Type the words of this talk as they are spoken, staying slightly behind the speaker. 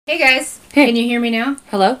Hey guys. Hey. Can you hear me now?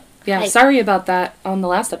 Hello? Yeah, Hi. sorry about that. On the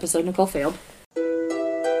last episode, Nicole failed.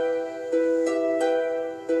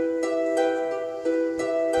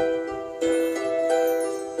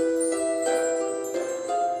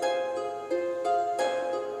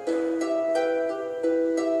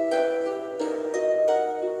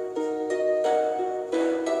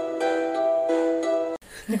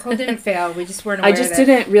 Nicole didn't fail. We just weren't aware I just of it.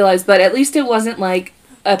 didn't realize, but at least it wasn't like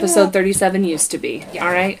episode 37 used to be. Yeah,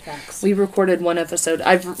 all right? facts. We recorded one episode.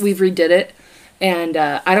 We've redid it, and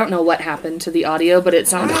I don't know what happened to the audio, but it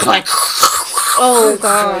sounded like... Oh,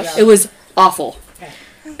 gosh. It was awful. Okay.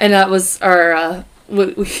 And that was our...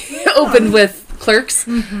 we opened with Clerks.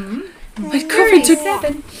 Mm-hmm. My girlfriend took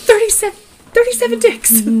 37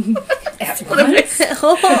 dicks. That's what it is.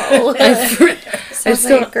 Oh. Sounds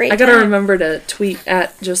like a great I gotta time. remember to tweet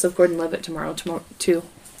at Joseph Gordon-Levitt tomorrow too.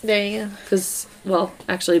 There you go. Because, well,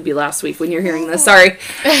 actually it'd be last week when you're hearing this. Sorry.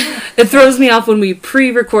 It throws me off when we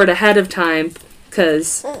pre-record ahead of time,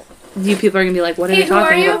 because you people are going to be like, what are Hey, you who are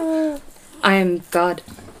talking you? about? I am God.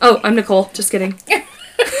 Oh, I'm Nicole. Just kidding.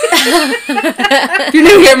 If you're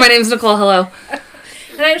new here, my name's Nicole. Hello.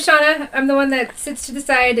 And I'm Shauna. I'm the one that sits to the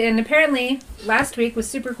side, and apparently last week was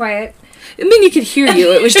super quiet. I mean, you could hear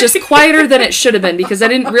you. It was just quieter than it should have been, because I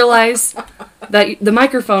didn't realize that the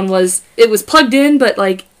microphone was plugged in, but,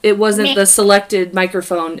 like, it wasn't the selected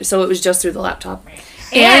microphone, so it was just through the laptop.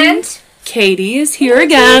 And Katie is here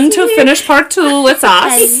again to finish part 2 with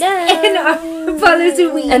us. Hello. Apollo's a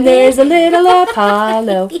wee. And there's a little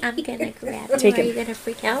Apollo. I'm gonna grab him. Take Are him. you gonna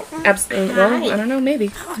freak out? Absolutely. Well, I don't know, maybe.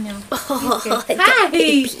 Oh, Hi.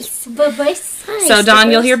 babies. Bye-bye. Hi, So, Don,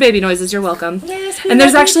 Stickers. you'll hear baby noises. You're welcome. Yes, And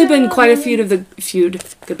there's actually been quite a few of the few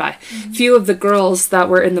of the girls that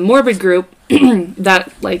were in the morbid group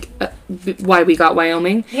that why we got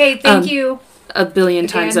Wyoming Hey, thank you. a billion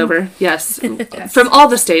times Again. over. Yes, from all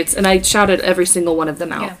the states, and I shouted every single one of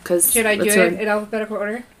them out Yeah. because Should I do it in alphabetical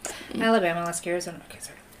order? Alabama, Alaska, Arizona. Okay,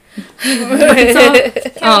 sorry.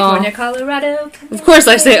 California, Colorado. Of course,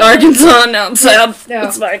 I say Arkansas. No, I'm sad. No.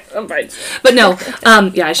 It's fine. I'm fine. But no,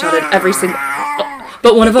 yeah, I shouted every single.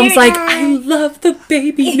 But one of them's like, I love the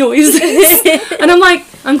baby noises, and I'm like,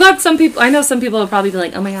 I'm glad some people. I know some people will probably be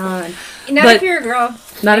like, oh my god. Not But if you're a girl.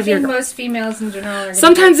 Not I if you're a think girl. most females in general are gonna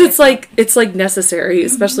Sometimes be it's like necessary,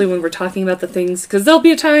 especially when we're talking about the things, because there'll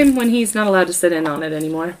be a time when he's not allowed to sit in on it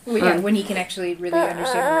anymore. Well, yeah, when he can actually really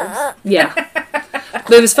understand words. Yeah.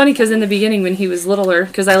 But it was funny because in the beginning when he was littler,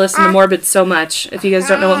 because I listened to Morbid so much. If you guys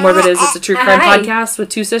don't know what Morbid is, it's a true crime Hi. podcast with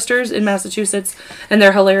 2 sisters in Massachusetts, and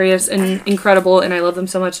they're hilarious and incredible, and I love them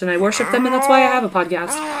so much, and I worship them, and that's why I have a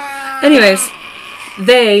podcast. Anyways,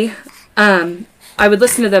 I would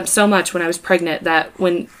listen to them so much when I was pregnant that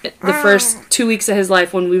when the first 2 weeks of his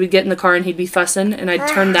life, when we would get in the car and he'd be fussing, and I'd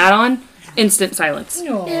turn that on, instant silence.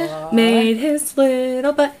 Aww. Made his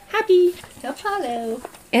little butt happy. Apollo.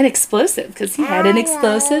 And explosive, because he had an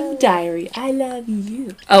explosive diary. I love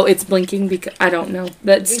you. Oh, it's blinking because I don't know.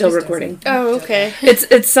 That's still just recording. Oh, okay.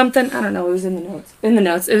 It's something, I don't know. It was in the notes. In the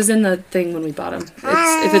notes. It was in the thing when we bought them.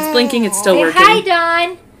 If it's blinking, it's still Say working. hi,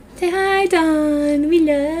 Don. Say hi, Don. We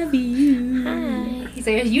love you. Hi. He's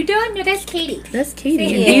like, are you Don? No, that's Katie. That's Katie.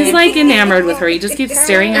 Say And hi. he's like enamored with her. He just keeps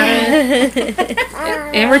staring at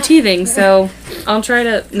her. And we're teething, so I'll try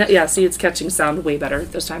to. No, yeah, see, it's catching sound way better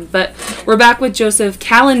this time. But we're back with Joseph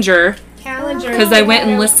Kallinger. Calendar. Because I went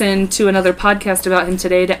and listened to another podcast about him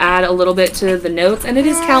today to add a little bit to the notes, and it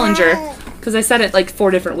is Kallinger. Because I said it like 4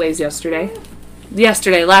 different ways yesterday.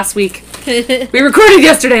 Last week. We recorded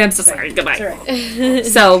yesterday. I'm so sorry. Goodbye. That's all right.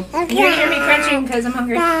 So, And you're going to hear me crunching because I'm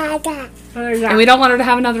hungry. and we don't want her to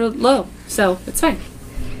have another low, so it's fine.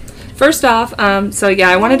 First off, so yeah,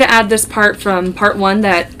 I wanted to add this part from part 1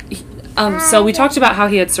 that, so we talked about how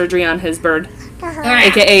he had surgery on his bird,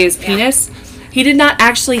 aka his penis. He did not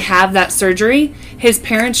actually have that surgery. His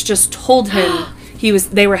parents just told him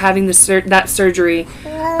they were having that surgery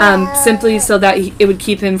simply so that it would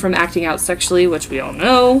keep him from acting out sexually, which we all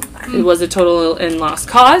know it was a total and lost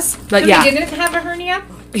cause. But So yeah, he didn't have a hernia?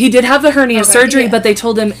 he did have the hernia surgery, yeah. but they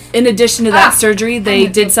told him in addition to that surgery, they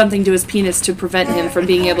did something to his penis to prevent him from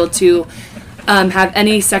being able to have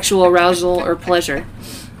any sexual arousal or pleasure.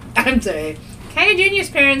 I'm sorry. Kind of genius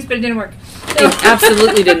parents, but it didn't work. It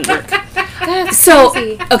absolutely didn't work. That's So,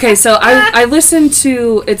 crazy. okay, so I listened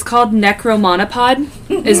to, it's called Necromonopod,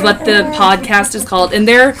 is what the podcast is called, and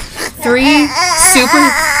they're 3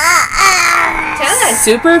 Tell us.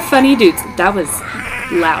 super funny dudes. That was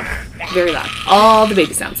loud, very loud. All the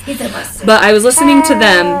baby sounds. He's a monster. But I was listening to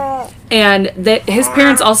them, And his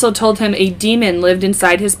parents also told him a demon lived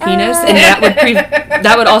inside his penis, and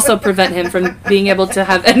that would also prevent him from being able to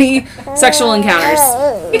have any sexual encounters.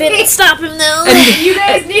 Didn't stop him though. You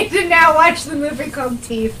guys need to now watch the movie called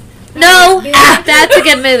Teeth. No, that's a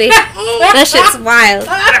good movie. That shit's wild.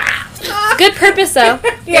 Good purpose though.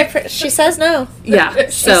 She says no. Yeah,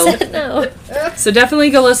 so She said no. So definitely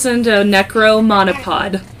go listen to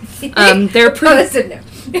Necromonopod. They're pretty. Listen, no.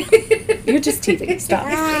 You're just teething. Stop.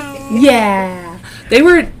 Yeah, they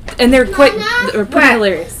were, and they're pretty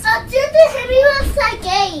hilarious. Did the heavy was like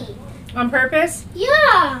gay? On purpose?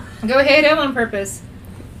 Yeah. Go hit him on purpose.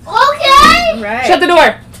 Okay. Right. Shut the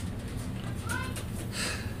door.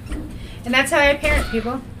 And that's how I parent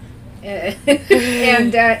people.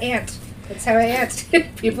 And aunt. That's how I aunt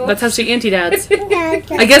people. That's how she anti-dads.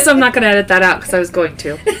 I guess I'm not gonna edit that out because I was going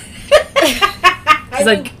to. It's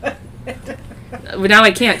like, now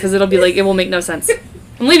I can't because it'll be like, it will make no sense.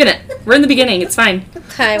 I'm leaving it. We're in the beginning. It's fine.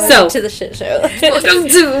 Hi, So- welcome to the shit show. Welcome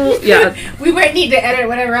to, yeah, We might need to edit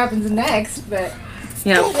whatever happens next, but...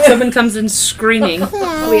 yeah. Someone comes in screaming.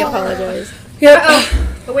 We apologize. Yep.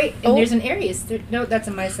 Oh, wait, and there's an Aries. No, that's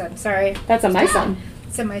a my son. Sorry. That's my son.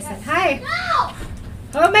 It's a my son. Hi.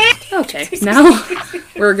 Oh, man. Okay, now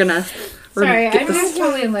we're gonna Sorry, get I'm this. just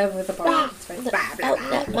totally in love with the ball. It's fine. Blah, blah,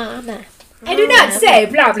 blah. Oh, mama. I do not say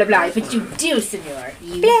blah, blah, blah, but you do, senor.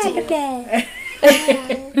 You do.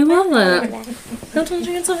 I love that. Don't tell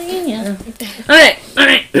you something in you. All right.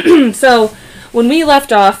 So when we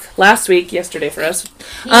left off last week, yesterday for us,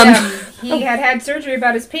 He had surgery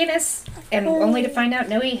about his penis, and only to find out,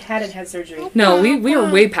 no, he hadn't had surgery. no, we were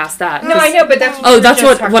way past that. No, I know, but that's what Oh, we were that's just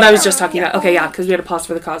what talking I was about. just talking about. Okay, yeah, because we had to pause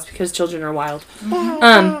for the cause because children are wild.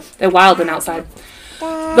 They're wild and outside.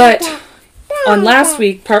 But on last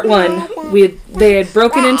week, part 1, they had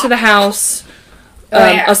broken into the house,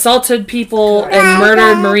 assaulted people, and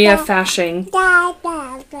murdered Maria Fashing.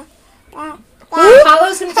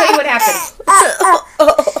 Apollo's gonna tell you what happened.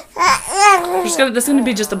 This is going to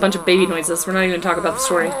be just a bunch of baby noises. We're not even going to talk about the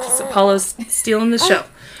story. Because Apollo's stealing the show.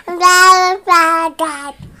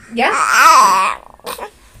 Yeah.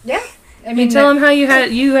 Yeah. I mean, Tell him how you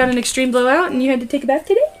had an extreme blowout and you had to take a bath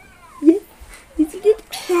today? Yeah. Yes, you did.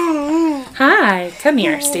 Hi. Come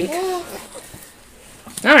here, Steve. All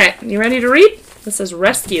right. You ready to read? This is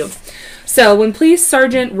Rescue. So, when Police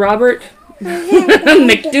Sergeant Robert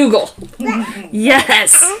McDougal,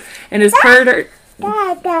 yes, and his partner...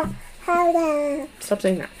 Stop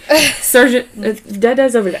saying that. Sergeant...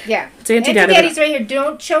 Dada's over there. yeah. It's Auntie Dad over Daddy's right here.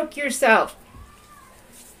 Don't choke yourself.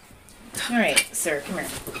 All right, sir. Come here.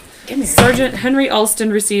 Sergeant Henry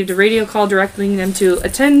Alston received a radio call directing them to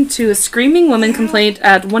attend to a screaming woman complaint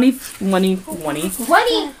at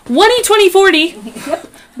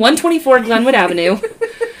 124 Glenwood Avenue.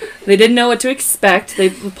 They didn't know what to expect.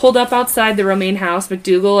 They pulled up outside the Romaine house.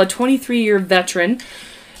 McDougal, a 23-year veteran,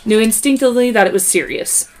 knew instinctively that it was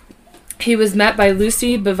serious. He was met by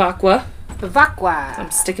Lucy Bavacqua.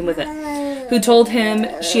 I'm sticking with it. Who told him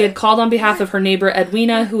she had called on behalf of her neighbor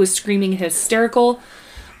Edwina, who was screaming hysterical.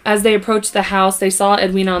 As they approached the house, they saw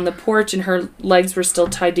Edwina on the porch and her legs were still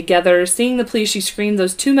tied together. Seeing the police, she screamed,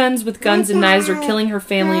 "Those two men with guns and knives are killing her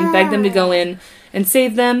family," and begged them to go in and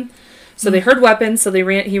save them. So they heard weapons, so he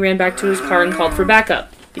ran back to his car and called for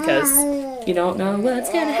backup. Because you don't know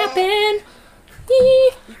what's going to happen.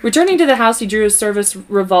 Returning to the house, he drew his service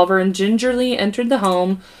revolver and gingerly entered the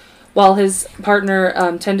home while his partner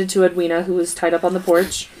tended to Edwina, who was tied up on the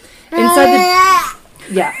porch.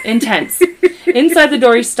 Intense. Inside the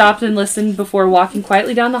door, he stopped and listened before walking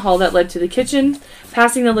quietly down the hall that led to the kitchen.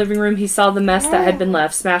 Passing the living room, he saw the mess that had been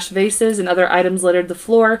left. Smashed vases and other items littered the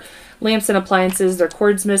floor. Lamps and appliances, their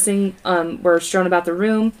cords missing, were strewn about the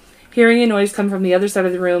room. Hearing a noise come from the other side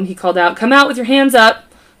of the room, he called out, "Come out with your hands up!"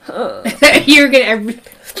 You're gonna...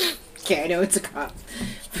 Okay, I know it's a cop.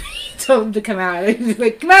 He told him to come out. He's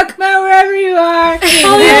like, come out, wherever you are.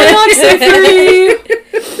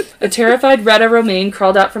 A terrified Retta Romaine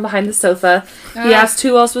crawled out from behind the sofa. He asked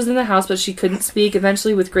who else was in the house, but she couldn't speak.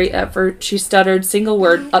 Eventually, with great effort, she stuttered, single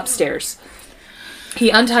word, "Upstairs." He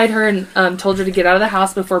untied her and told her to get out of the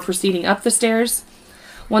house before proceeding up the stairs.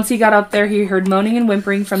 Once he got up there, he heard moaning and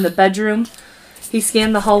whimpering from the bedroom. He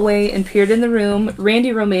scanned the hallway and peered in the room.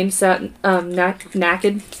 Randy Romaine sat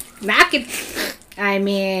naked. I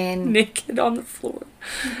mean... Naked on the floor.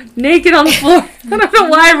 Naked on the floor. I don't know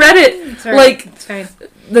why I read it. Sorry, like, it's fine.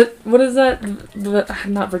 What is that?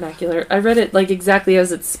 Not vernacular. I read it like exactly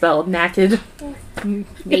as it's spelled. Naked.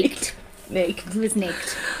 Naked. Naked. It was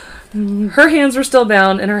naked. Her hands were still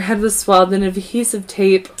bound, and her head was swathed in adhesive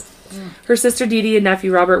tape. Her sister Dee Dee and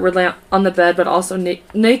nephew Robert were on the bed, but also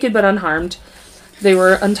naked but unharmed. They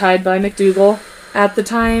were untied by McDougal. At the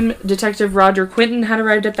time, Detective Roger Quinton had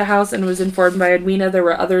arrived at the house and was informed by Edwina there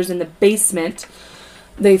were others in the basement.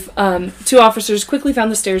 Two officers quickly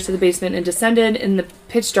found the stairs to the basement and descended. In the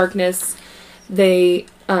pitch darkness, they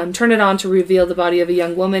turned it on to reveal the body of a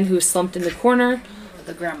young woman who was slumped in the corner.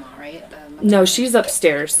 The grandma, right? No, she's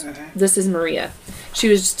upstairs. Okay. This is Maria. She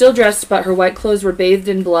was still dressed, but her white clothes were bathed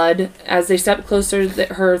in blood. As they stepped closer,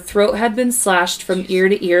 her throat had been slashed from ear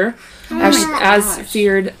to ear. As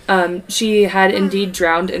feared, she had indeed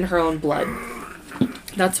drowned in her own blood.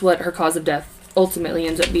 That's what her cause of death ultimately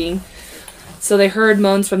ends up being. So they heard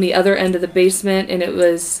moans from the other end of the basement, and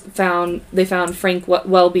they found Frank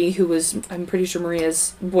Welby, who was, I'm pretty sure,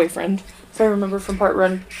 Maria's boyfriend, if I remember from part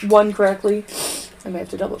 1 correctly. I may have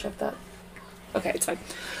to double check that. Okay, it's fine.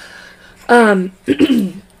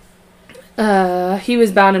 He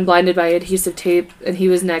was bound and blinded by adhesive tape, and he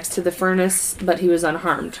was next to the furnace, but he was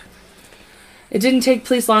unharmed. It didn't take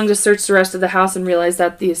police long to search the rest of the house and realize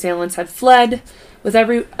that the assailants had fled. With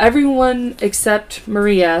everyone except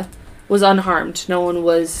Maria was unharmed. None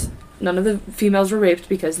of the females were raped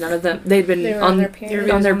because none of them, they'd been on their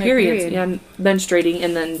periods and menstruating,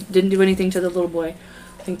 and then didn't do anything to the little boy.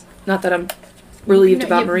 I think, not that I'm relieved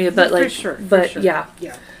about Maria, but like, for sure. Yeah.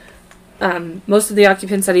 Most of the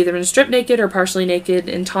occupants had either been stripped naked or partially naked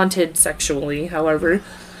and taunted sexually, however.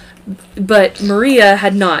 But Maria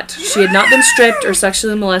had not. She had not been stripped or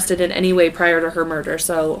sexually molested in any way prior to her murder.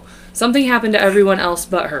 So something happened to everyone else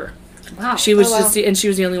but her. Wow. She was and she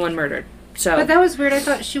was the only one murdered. So. But that was weird. I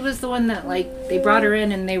thought she was the one that, like, they brought her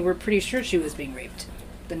in and they were pretty sure she was being raped.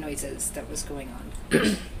 The noises that was going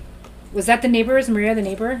on. Was that the neighbor? Is Maria the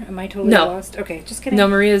neighbor? Am I totally lost? Okay, just kidding. No,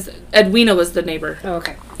 Edwina was the neighbor. Oh,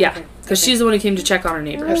 okay. Yeah, because she's the one who came to check on her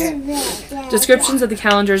neighbors. Okay. Descriptions of the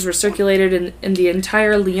Kallingers were circulated in the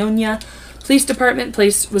entire Leonia Police Department.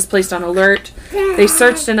 Was placed on alert. They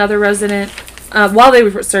searched another resident. While they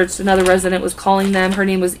were searched, another resident was calling them. Her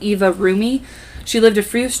name was Eva Rumi. She lived a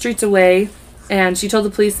few streets away, and she told the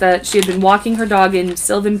police that she had been walking her dog in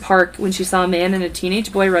Sylvan Park when she saw a man and a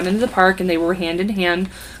teenage boy run into the park, and they were hand in hand.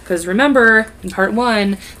 Because remember, in part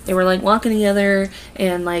 1, they were like walking together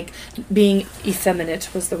and like being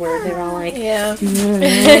effeminate was the word. They were all like, yeah.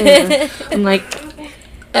 I'm like,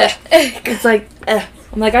 it's like,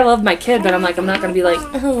 I'm like, I love my kid, but I'm like, I'm not gonna be like,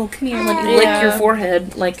 oh, come here, let me lick your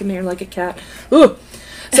forehead, like, come here, like a cat. Ooh.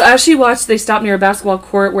 So as she watched, they stopped near a basketball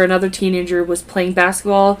court where another teenager was playing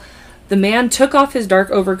basketball. The man took off his dark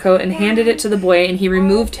overcoat and handed it to the boy, and he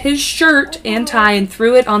removed his shirt and tie and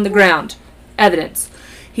threw it on the ground. Evidence.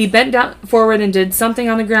 He bent down forward and did something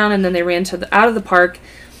on the ground, and then they ran out of the park.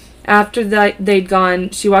 After they'd gone,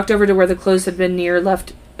 she walked over to where the clothes had been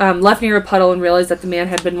left near a puddle and realized that the man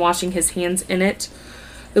had been washing his hands in it.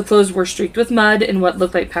 The clothes were streaked with mud and what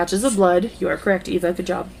looked like patches of blood. You are correct, Eva. Good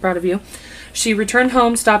job. Proud of you. She returned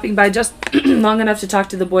home, stopping by just long enough to talk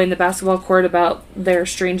to the boy in the basketball court about their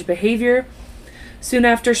strange behavior. Soon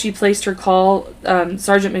after she placed her call,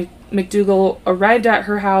 Sergeant McDougal arrived at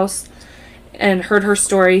her house and heard her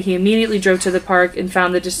story. He immediately drove to the park and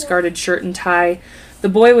found the discarded shirt and tie. The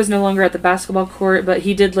boy was no longer at the basketball court, but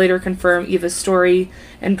he did later confirm Eva's story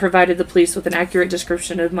and provided the police with an accurate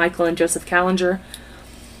description of Michael and Joseph Kallinger.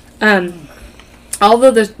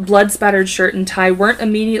 Although the blood-spattered shirt and tie weren't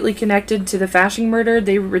immediately connected to the Fashing murder,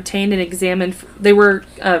 they were retained and examined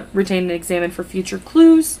for future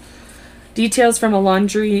clues. Details from a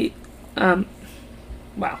laundry mart.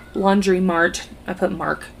 I put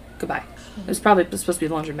Mark. Goodbye. It was probably supposed to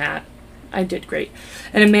be laundromat. I did great.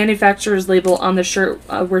 And a manufacturer's label on the shirt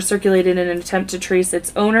were circulated in an attempt to trace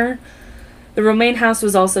its owner. The Romaine house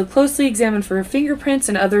was also closely examined for fingerprints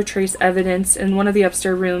and other trace evidence. In one of the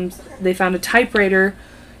upstairs rooms, they found a typewriter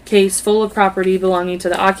case full of property belonging to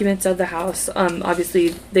the occupants of the house. Obviously,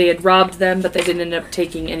 they had robbed them, but they didn't end up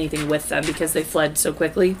taking anything with them because they fled so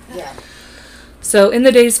quickly. Yeah. So in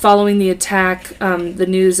the days following the attack, the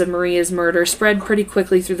news of Maria's murder spread pretty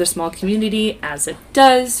quickly through the small community, as it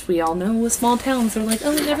does. We all know with small towns, they're like,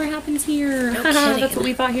 oh, it never happens here. That's what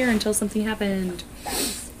we thought here until something happened.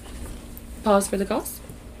 Pause for the calls.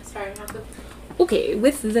 Sorry, okay,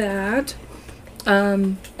 with that,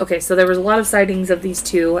 okay, so there was a lot of sightings of these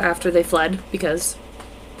two after they fled because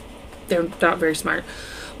they're not very smart.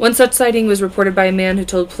 One such sighting was reported by a man who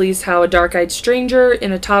told police how a dark-eyed stranger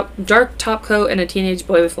in a dark top coat and a teenage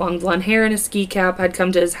boy with long blonde hair and a ski cap had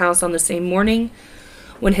come to his house on the same morning.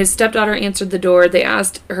 When his stepdaughter answered the door, they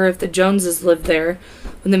asked her if the Joneses lived there.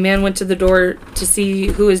 When the man went to the door to see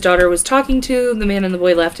who his daughter was talking to, the man and the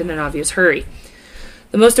boy left in an obvious hurry.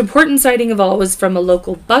 The most important sighting of all was from a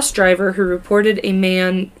local bus driver who reported a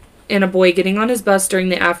man and a boy getting on his bus during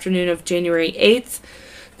the afternoon of January 8th.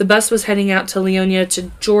 The bus was heading out to Leonia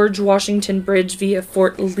to George Washington Bridge via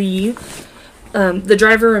Fort Lee. The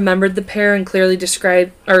driver remembered the pair and clearly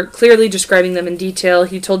describing them in detail.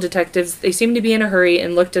 He told detectives they seemed to be in a hurry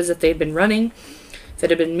and looked as if they'd been running. If it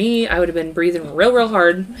had been me, I would have been breathing real, real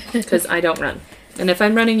hard because I don't run. And if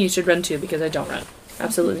I'm running, you should run too because I don't run.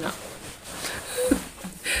 Absolutely not.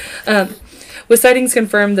 With sightings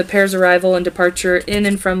confirmed the pair's arrival and departure in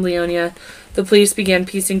and from Leonia, the police began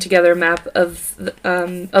piecing together a map of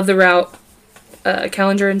the route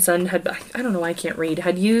Kallinger and Son had, I don't know why I can't read,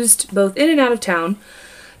 had used both in and out of town.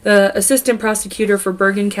 The assistant prosecutor for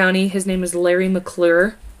Bergen County, his name is Larry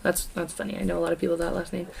McClure, that's funny, I know a lot of people with that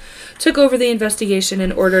last name, took over the investigation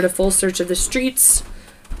and ordered a full search of the streets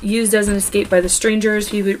used as an escape by the strangers.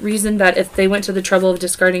 He reasoned that if they went to the trouble of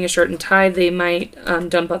discarding a shirt and tie, they might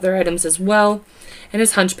dump other items as well, and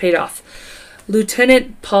his hunch paid off.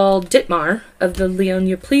 Lieutenant Paul Dittmar of the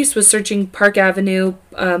Leonia Police was searching Park Avenue,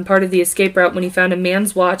 part of the escape route, when he found a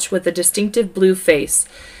man's watch with a distinctive blue face.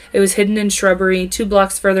 It was hidden in shrubbery. 2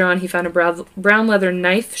 blocks further on, he found a brown leather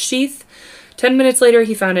knife sheath. 10 minutes later,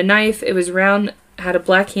 he found a knife. It was round, had a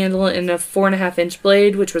black handle and a 4.5-inch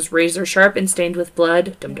blade, which was razor sharp and stained with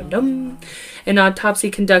blood. Dum dum dum. An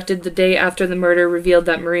autopsy conducted the day after the murder revealed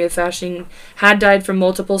that Maria Fasching had died from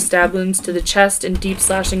multiple stab wounds to the chest and deep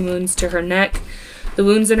slashing wounds to her neck. The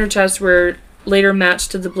wounds in her chest were later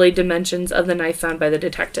matched to the blade dimensions of the knife found by the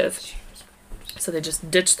detective. So they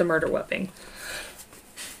just ditched the murder weapon.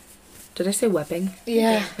 Did I say weapon?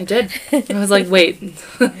 Yeah. I did. I was like, wait.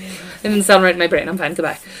 It didn't sound right in my brain. I'm fine.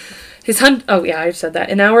 Goodbye. Oh yeah, I said that.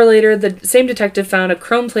 An hour later, the same detective found a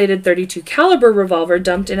chrome-plated .32 caliber revolver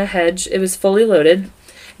dumped in a hedge. It was fully loaded.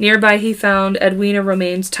 Nearby, he found Edwina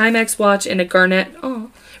Romain's Timex watch and a garnet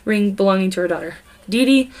ring belonging to her daughter, Dee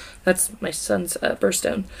Dee. That's my son's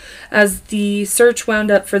birthstone. As the search wound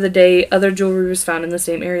up for the day, other jewelry was found in the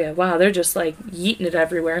same area. Wow, they're just like yeeting it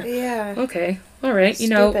everywhere. Yeah. Okay, all right.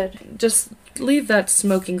 Stupid. Just leave that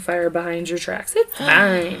smoking fire behind your tracks. It's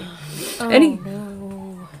fine. No.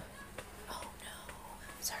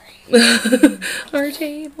 Our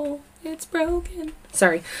table, it's broken.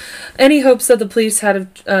 Sorry. Any hopes that the police had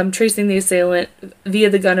of tracing the assailant via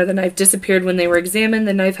the gun or the knife disappeared when they were examined.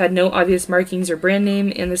 The knife had no obvious markings or brand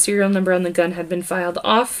name, and the serial number on the gun had been filed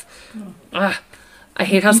off. I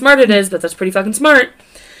hate how smart it is, but that's pretty fucking smart.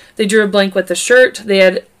 They drew a blank with the shirt. They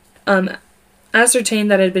had ascertained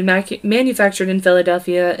that it had been manufactured in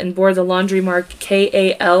Philadelphia and bore the laundry mark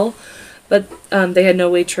KAL, but they had no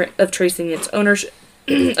way of tracing its ownership.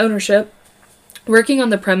 Working on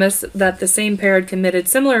the premise that the same pair had committed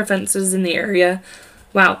similar offenses in the area.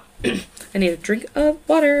 Wow. I need a drink of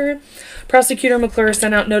water. Prosecutor McClure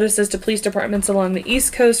sent out notices to police departments along the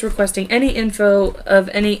East Coast requesting any info of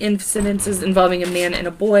any incidences involving a man and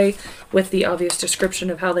a boy with the obvious description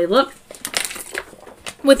of how they look.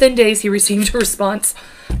 Within days, he received a response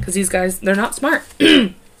because these guys, they're not smart.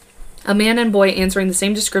 A man and boy answering the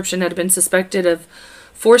same description had been suspected of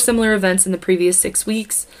 4 similar events in the previous 6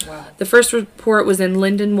 weeks. Wow. The first report was in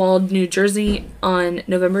Lindenwold, New Jersey on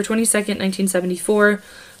November 22nd, 1974,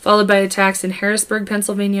 followed by attacks in Harrisburg,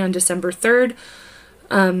 Pennsylvania on December 3rd,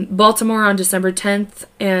 Baltimore on December 10th,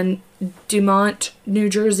 and Dumont, New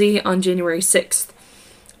Jersey on January 6th.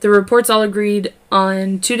 The reports all agreed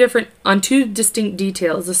on two distinct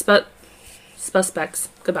details. The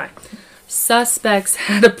suspects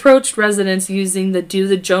had approached residents using the "Do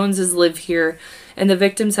the Joneses live here?" and the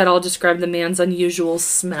victims had all described the man's unusual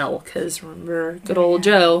smell, because remember, good old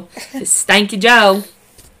Joe, his stanky Joe.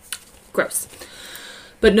 Gross.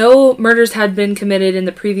 But no murders had been committed in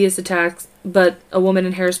the previous attacks, but a woman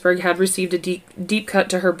in Harrisburg had received a deep cut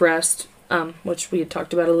to her breast, which we had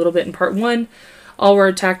talked about a little bit in part 1. All were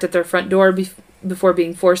attacked at their front door before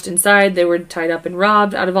being forced inside. They were tied up and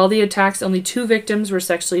robbed. Out of all the attacks, only 2 victims were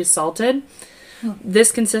sexually assaulted.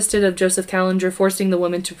 This consisted of Joseph Kallinger forcing the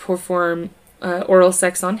woman to perform oral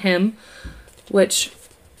sex on him, which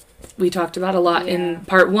we talked about a lot in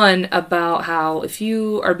part 1 about how if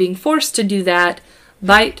you are being forced to do that,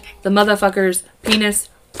 bite the motherfucker's penis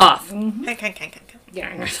off. Mm-hmm. Yeah.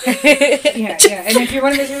 And if you're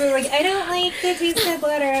one of those people like, I don't like the taste of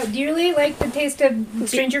blood, do you really like the taste of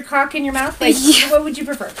stranger cock in your mouth? Like, what would you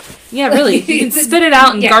prefer? Yeah, really. You can spit it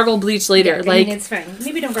out and gargle bleach later. Yeah, like, I mean, it's fine.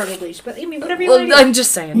 Maybe don't gargle bleach, but I mean, whatever you want to do. I'm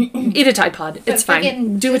just saying. Eat a Tide Pod. It's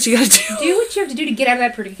fine. Do what you gotta do. Do what you have to do to get out of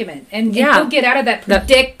that predicament. And go get out of that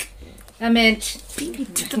predicament.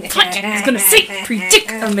 It's gonna say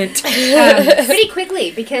predicament. Pretty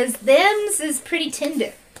quickly, because them's is pretty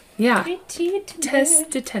tender. Yeah. Pretty tender.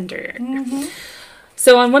 Test to tender. Mm-hmm.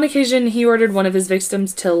 So on one occasion, he ordered one of his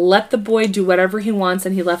victims to let the boy do whatever he wants,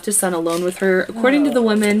 and he left his son alone with her. According to the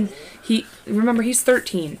woman, he's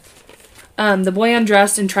 13. The boy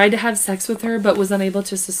undressed and tried to have sex with her, but was unable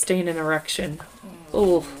to sustain an erection.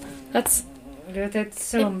 Oh, that's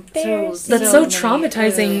so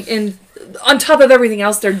traumatizing. And on top of everything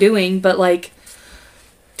else they're doing, but like,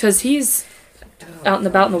 because he's out and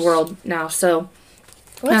about in the world now. So,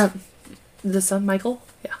 the son Michael.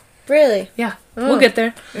 Yeah. Really? Yeah. We'll get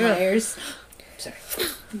there. Liars. Sorry.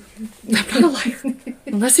 I'm not a liar.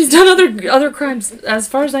 Unless he's done other crimes. As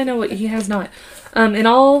far as I know, he has not. In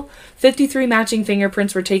all, 53 matching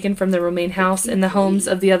fingerprints were taken from the Romaine house and the homes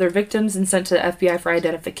of the other victims and sent to the FBI for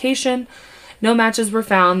identification. No matches were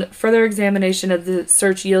found. Further examination of the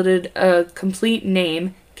search yielded a complete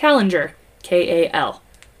name, Kallinger, K-A-L.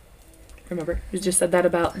 Remember, we just said that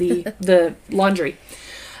about the laundry.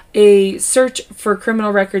 A search for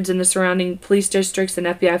criminal records in the surrounding police districts and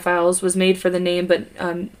FBI files was made for the name, but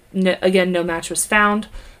again, no match was found.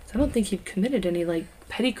 So I don't think he committed any like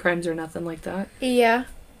petty crimes or nothing like that. Yeah.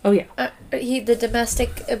 Oh yeah. The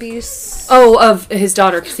domestic abuse. Oh, of his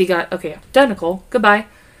daughter, because he got identical. Goodbye.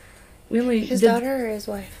 His daughter or his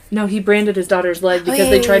wife? No, he branded his daughter's leg because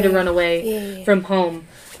they tried to run away from home,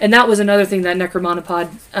 and that was another thing that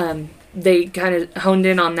Necromonopod they kind of honed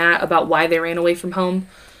in on that about why they ran away from home.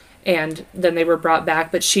 And then they were brought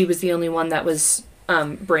back, but she was the only one that was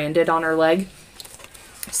branded on her leg.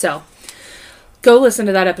 So, go listen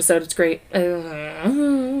to that episode. It's great. I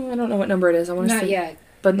don't know what number it is. I want to Not yet.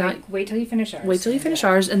 But wait till you finish ours. Wait till you finish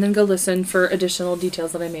ours, and then go listen for additional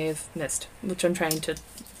details that I may have missed, which I'm trying to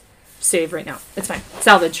save right now. It's fine.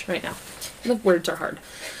 Salvage right now. The words are hard.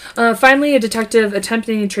 Finally, a detective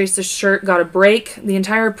attempting to trace the shirt got a break. The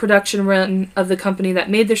entire production run of the company that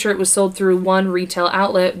made the shirt was sold through one retail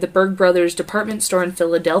outlet, the Berg Brothers department store in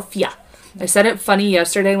Philadelphia. I said it funny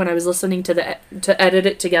yesterday when I was listening to edit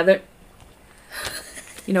it together.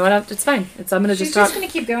 You know what? It's fine. I'm going to just talk. She's just going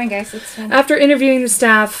to keep going, guys. It's fine. After interviewing the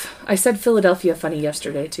staff, I said Philadelphia funny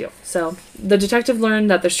yesterday, too. So, the detective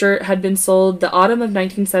learned that the shirt had been sold the autumn of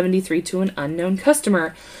 1973 to an unknown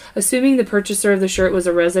customer. Assuming the purchaser of the shirt was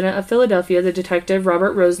a resident of Philadelphia, the detective,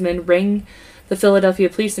 Robert Roseman, rang the Philadelphia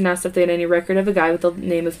police and asked if they had any record of a guy with the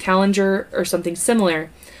name of Kallinger or something similar.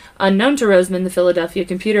 Unknown to Roseman, the Philadelphia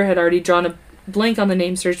computer had already drawn a blank on the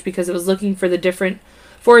name search because it was looking for a different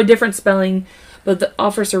spelling, but the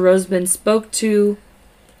officer Roseman spoke to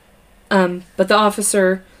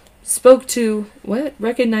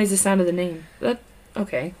recognize the sound of the name.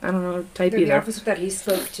 Okay, I don't know type either. The officer that he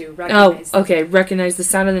spoke to recognized. Oh, okay, recognized the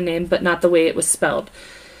sound of the name, but not the way it was spelled.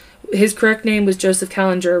 His correct name was Joseph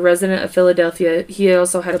Kallinger, a resident of Philadelphia. He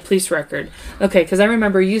also had a police record. Okay, because I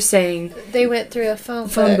remember you saying they went through a phone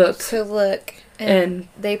book to look, and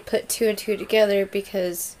they put two and two together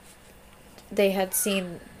because they had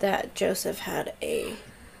seen that Joseph had a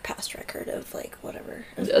past record of like whatever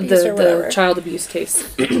the child abuse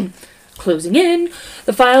case. Closing in,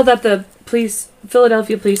 the file that the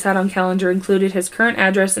Philadelphia police had on Kallinger included his current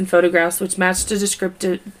address and photographs, which matched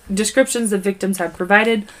the descriptions the victims had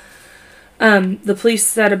provided. The police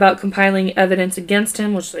set about compiling evidence against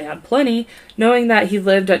him, which they had plenty, knowing that he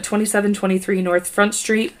lived at 2723 North Front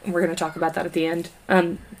Street. We're going to talk about that at the end.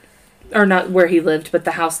 Or not where he lived, but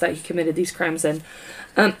the house that he committed these crimes in.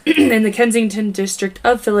 In the Kensington district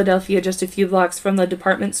of Philadelphia, just a few blocks from the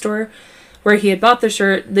department store where he had bought the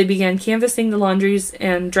shirt, they began canvassing the laundries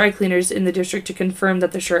and dry cleaners in the district to confirm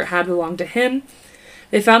that the shirt had belonged to him.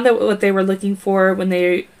 They found that what they were looking for when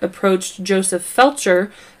they approached Joseph Felcher,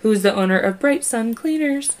 who is the owner of Bright Sun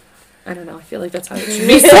Cleaners. I don't know, I feel like that's how it should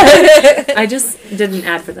be said. I just did an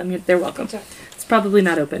ad for them. They're welcome. It's probably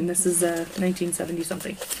not open. This is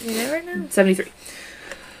 1970-something. You never know. 73.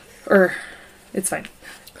 It's fine.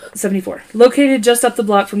 74. Located just up the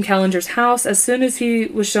block from Kallinger's house, as soon as he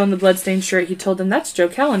was shown the bloodstained shirt, he told them, "That's Joe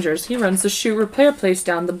Kallinger's. He runs the shoe repair place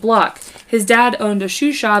down the block." His dad owned a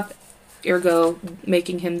shoe shop, ergo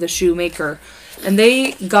making him the shoemaker. And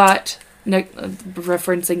they got,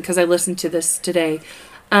 referencing, because I listened to this today,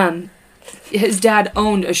 his dad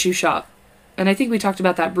owned a shoe shop. And I think we talked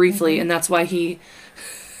about that briefly, and that's why he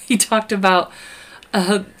talked about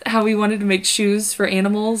how he wanted to make shoes for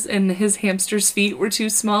animals, and his hamster's feet were too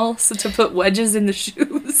small, so to put wedges in the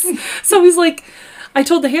shoes. So he's like, I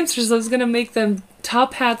told the hamsters I was going to make them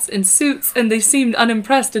top hats and suits, and they seemed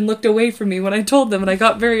unimpressed and looked away from me when I told them, and I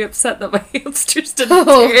got very upset that my hamsters didn't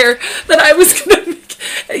care that I was going to make...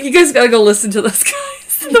 You guys got to go listen to this,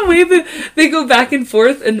 guys. The way that they go back and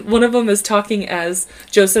forth, and one of them is talking as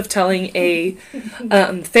Joseph telling a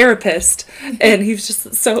therapist, and he was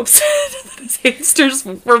just so upset that his hamsters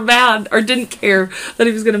were mad or didn't care that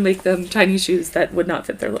he was going to make them tiny shoes that would not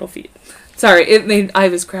fit their little feet. Sorry, I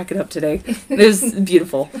was cracking up today. It was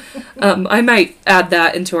beautiful. I might add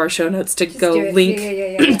that into our show notes to go link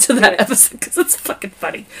to that episode because it's fucking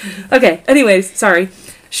funny. Okay, anyways, sorry.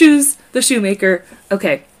 Shoes, the shoemaker.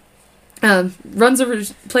 Okay. Runs a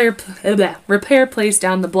repair place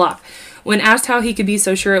down the block. When asked how he could be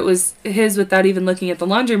so sure it was his without even looking at the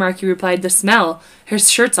laundry mark, he replied, "The smell. Her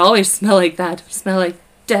shirts always smell like that. Smell like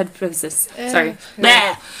dead roses." Sorry.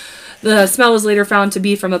 Blah. The smell was later found to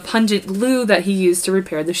be from a pungent glue that he used to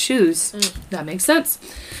repair the shoes. That makes sense.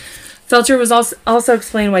 Felcher was also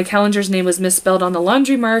explained why Kallinger's name was misspelled on the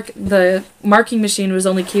laundry mark. The marking machine was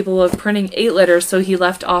only capable of printing 8 letters, so he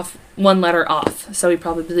left off one letter off. So he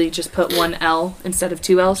probably just put one L instead of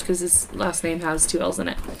 2 L's because his last name has 2 L's in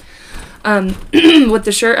it. With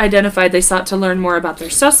the shirt identified, they sought to learn more about their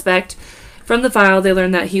suspect. From the file, they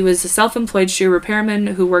learned that he was a self-employed shoe repairman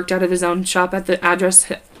who worked out of his own shop at the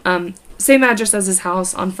address, same address as his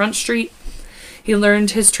house on Front Street. He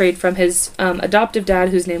learned his trade from his adoptive dad,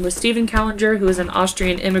 whose name was Stephen Kallinger, who was an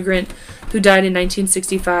Austrian immigrant who died in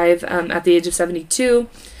 1965 at the age of 72.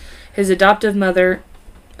 His adoptive mother,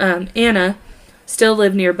 Anna, still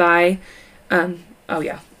lived nearby.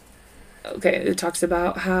 Okay, it talks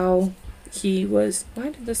about how he was... Why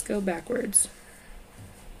did this go backwards?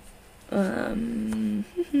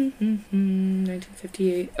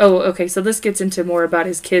 1958. Oh, okay, so this gets into more about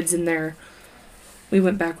his kids and their... We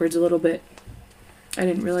went backwards a little bit. I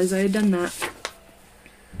didn't realize I had done that.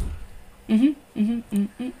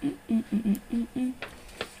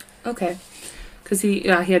 Okay. Because he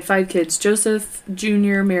had 5 kids. Joseph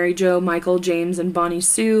Jr., Mary Jo, Michael, James, and Bonnie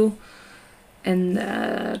Sue. And,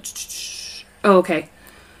 okay.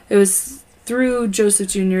 It was through Joseph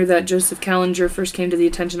Jr. that Joseph Kallinger first came to the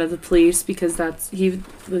attention of the police because he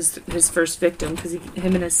was his first victim because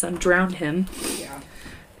him and his son drowned him. Yeah.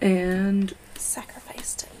 And...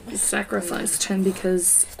 Sacrificed him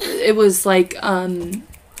because it was like, who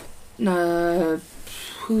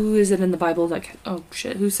is it in the Bible that,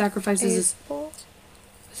 who sacrifices Abel?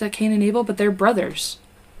 Is that Cain and Abel? But they're brothers.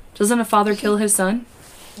 Doesn't a father kill his son?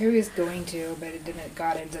 He was going to, but it didn't.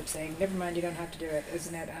 God ends up saying, never mind, you don't have to do it.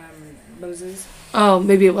 Isn't it Moses? Oh,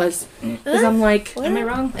 maybe it was. Because I'm like, am I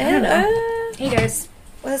wrong? I don't know. Hey guys.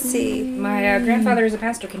 Let's see. My grandfather is a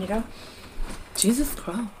pastor, can you tell? Jesus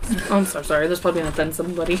Christ. Oh, I'm so sorry. That's probably going to offend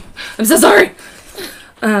somebody. I'm so sorry.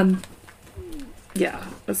 Yeah.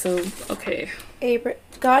 So, okay.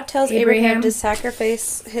 God tells Abraham to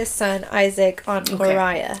sacrifice his son Isaac on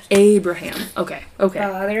Moriah. Abraham. Okay.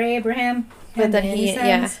 Father Abraham. But then he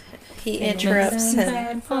interrupts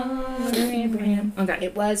him. Father Abraham. Okay.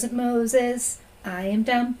 It wasn't Moses. I am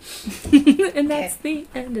dumb. And that's the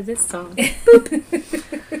end of this song. Boop.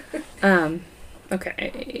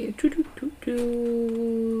 Okay.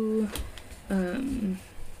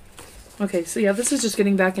 Okay, so yeah, this is just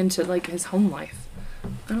getting back into, like, his home life.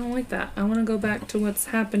 I don't like that. I want to go back to what's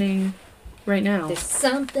happening right now. There's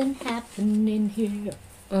something happening here.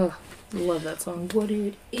 Ugh, love that song. What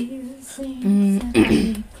it is clear.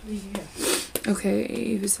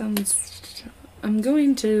 Okay, I'm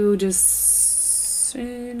going to just,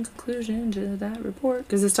 in conclusion to that report,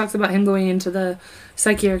 because this talks about him going into the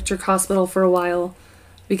psychiatric hospital for a while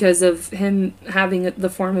because of him having the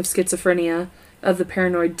form of schizophrenia of the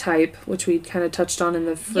paranoid type, which we kind of touched on in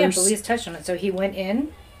the first... Yeah, but we just touched on it. So he went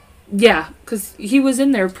in? Yeah, because he was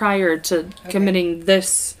in there prior to committing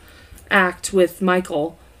this act with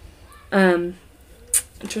Michael. Turn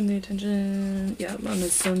the attention... Yeah, on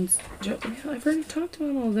his son's... Yeah, I've already talked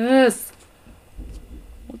about all this.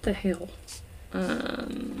 What the hell?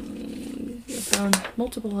 Found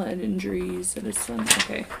multiple head injuries at his son.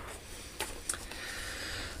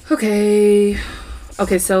 Okay,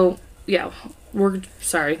 so, yeah, we're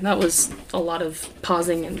sorry. That was a lot of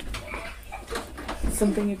pausing and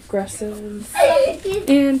something aggressive.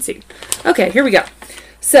 And see. Okay, here we go.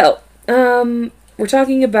 So, we're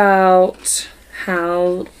talking about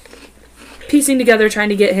how piecing together, trying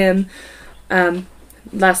to get him,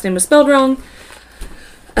 last name was spelled wrong.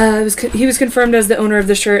 He was confirmed as the owner of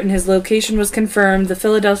the shirt, and his location was confirmed. The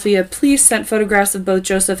Philadelphia police sent photographs of both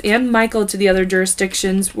Joseph and Michael to the other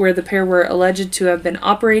jurisdictions where the pair were alleged to have been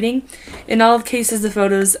operating. In all cases, the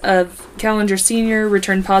photos of Kallinger Sr.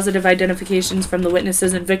 returned positive identifications from the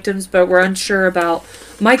witnesses and victims, but were unsure about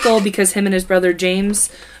Michael because him and his brother James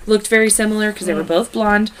looked very similar because they were both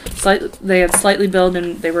blonde. They had slightly build,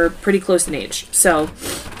 and they were pretty close in age. So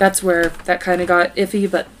that's where that kind of got iffy,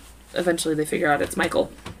 but eventually they figure out it's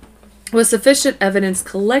Michael. With sufficient evidence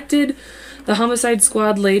collected, the homicide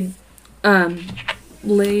squad laid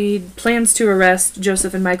plans to arrest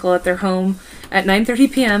Joseph and Michael at their home at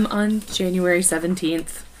 9:30 p.m. on January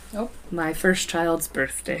 17th. Oh. My first child's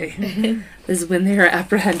birthday. This is when they are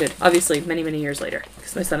apprehended. Obviously, many, many years later,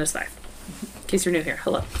 because my son is 5. In case you're new here,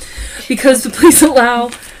 hello. Because the police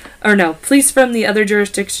police from the other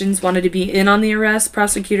jurisdictions wanted to be in on the arrest.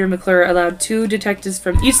 Prosecutor McClure allowed 2 detectives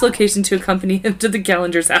from each location to accompany him to the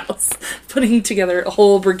Kallinger's house, putting together a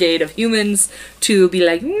whole brigade of humans to be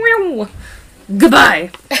like, meow,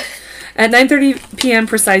 goodbye. At 9:30 p.m.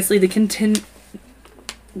 precisely, the contingent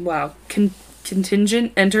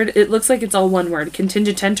entered. It looks like it's all one word.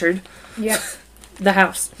 Contingent entered. Yes. The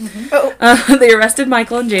house. Mm-hmm. Oh. They arrested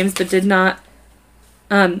Michael and James, but did not.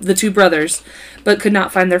 The 2 brothers, but could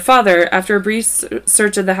not find their father. After a brief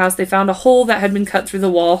search of the house, they found a hole that had been cut through the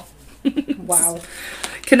wall. Wow.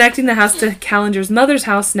 Connecting the house to Kallinger's mother's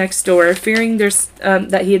house next door. Fearing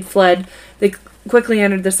that he had fled, they quickly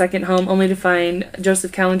entered the second home, only to find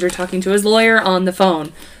Joseph Kallinger talking to his lawyer on the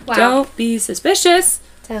phone. Wow. Don't be suspicious.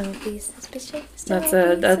 Don't be suspicious.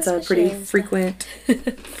 That's a pretty frequent.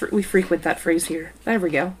 We frequent that phrase here. There we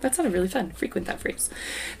go. That sounded really fun. Frequent that phrase.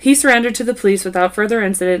 He surrendered to the police without further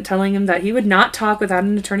incident, telling him that he would not talk without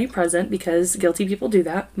an attorney present because guilty people do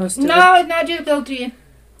that most of the time. No, not just guilty.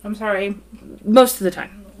 I'm sorry. Most of the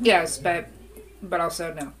time. Yes, but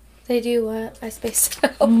also no. They do what? I spaced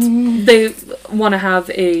out. They want to have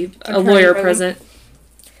a lawyer present.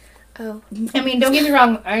 Oh. I mean, don't get me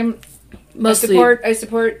wrong. I support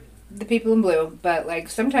the people in blue, but like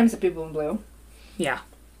sometimes the people in blue,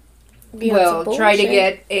 will try to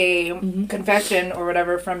get a confession or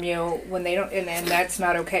whatever from you when they don't, and that's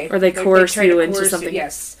not okay. Or they coerce you into something.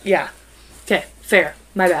 Yes. Yeah. Okay. Fair.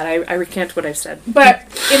 My bad. I recant what I've said. But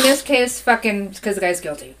in this case, fucking because the guy's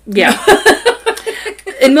guilty. Yeah.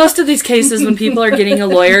 In most of these cases, when people are getting a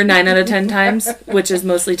lawyer 9 out of 10 times, which is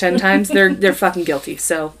mostly 10 times, they're fucant guilty.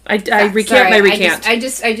 So I recant my recant. I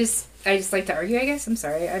just like to argue, I guess. I'm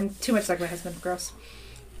sorry. I'm too much like my husband. Gross.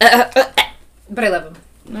 But I love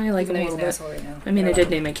him. I like him a little bit. Right now. I mean, I did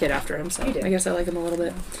name my kid after him, so I guess I like him a little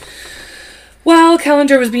bit. While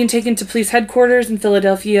Kallinger was being taken to police headquarters in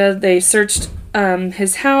Philadelphia, they searched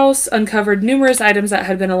his house, uncovered numerous items that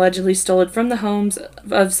had been allegedly stolen from the homes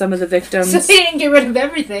of some of the victims. So they didn't get rid of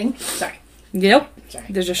everything. Sorry. Yep. Sorry.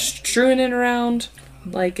 They're just strewing it around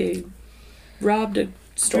like a robbed a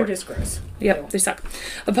store. They're just gross. Yep, they suck.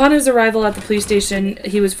 Upon his arrival at the police station,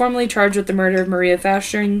 he was formally charged with the murder of Maria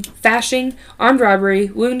Fashing, armed robbery,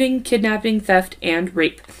 wounding, kidnapping, theft, and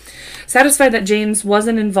rape. Satisfied that James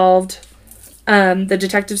wasn't involved, the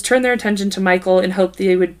detectives turned their attention to Michael in hope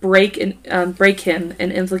they would break him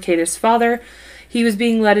and implicate his father. He was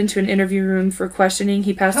being led into an interview room for questioning.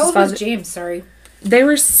 He passed How his old father. was James? Sorry. They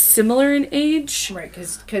were similar in age. Right,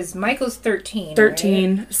 because Michael's 13.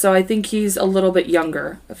 13, right? so I think he's a little bit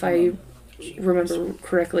younger, if I remember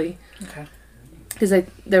correctly. Okay. Because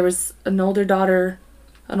there was an older daughter,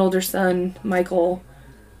 an older son, Michael,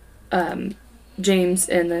 James,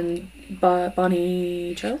 and then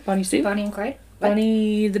Bonnie Sue? Bonnie and Clyde?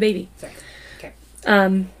 Bonnie the baby. Sorry. Okay.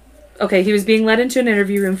 Okay, he was being led into an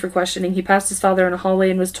interview room for questioning. He passed his father in a hallway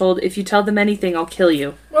and was told, "If you tell them anything, I'll kill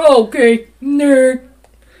you." Okay, nerd.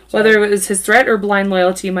 Whether it was his threat or blind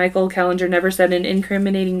loyalty, Michael Kallinger never said an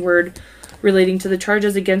incriminating word relating to the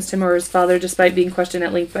charges against him or his father, despite being questioned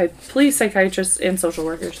at length by police, psychiatrists, and social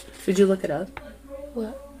workers. Did you look it up?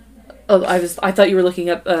 What? Oh, I thought you were looking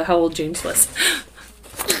up how old James was.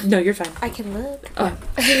 No, you're fine. I can look. Oh.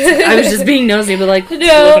 I was just being nosy, but like,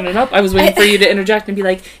 No. looking it up. I was waiting for you to interject and be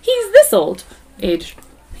like, he's this old. Age.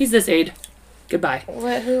 He's this age. Goodbye.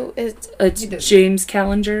 What? Who is? It's James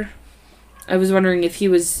Kallinger. I was wondering if he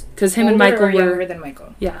was, because him and Michael were younger than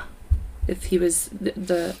Michael. Yeah. If he was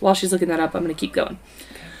while she's looking that up, I'm going to keep going.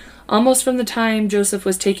 Okay. Almost from the time Joseph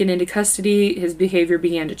was taken into custody, his behavior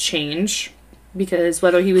began to change, because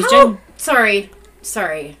whether he was Sorry,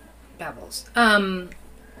 babbles.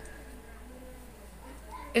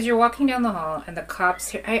 As you're walking down the hall and the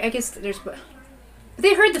cops hear, I guess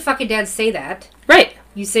they heard the fucking dad say that. Right.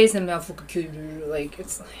 You say something, I'll fucking kill you. Like,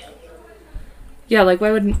 it's like. Yeah, like,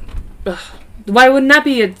 why wouldn't. Why wouldn't that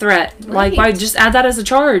be a threat? Right. Like, why just add that as a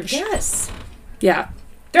charge? Yes. Yeah.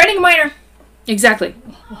 Threatening a minor. Exactly.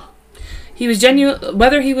 He was genuine.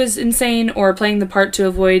 Whether he was insane or playing the part to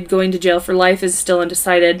avoid going to jail for life is still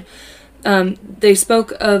undecided. They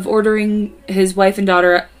spoke of ordering his wife and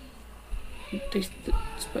daughter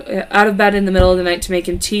out of bed in the middle of the night to make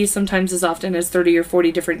him tea, sometimes as often as 30 or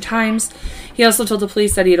 40 different times. He also told the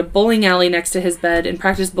police that he had a bowling alley next to his bed and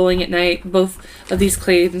practiced bowling at night. Both of these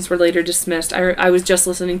claims were later dismissed. I was just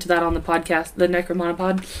listening to that on the podcast, the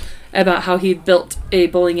Necromonopod, about how he built a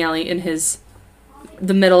bowling alley in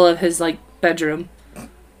the middle of his, like, bedroom.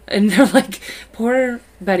 And they're like, poor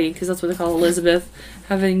Betty, because that's what they call Elizabeth,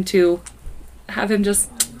 having to have him just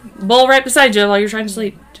bowl right beside you while you're trying to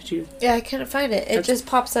sleep. Yeah, I couldn't find it. It just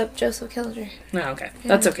pops up Joseph Kallinger. Oh, okay. Yeah.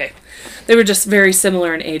 That's okay. They were just very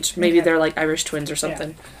similar in age. Maybe they're like Irish twins or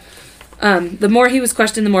something. Yeah. The more he was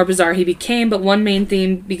questioned, the more bizarre he became, but one main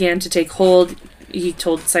theme began to take hold. He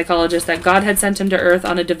told psychologists that God had sent him to Earth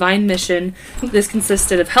on a divine mission. This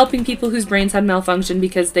consisted of helping people whose brains had malfunctioned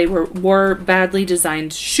because they wore badly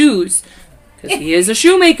designed shoes. Because he is a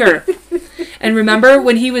shoemaker. And remember,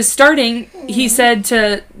 when he was starting,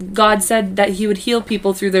 God said that he would heal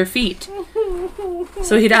people through their feet.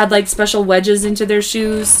 So he'd add, like, special wedges into their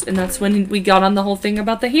shoes, and that's when we got on the whole thing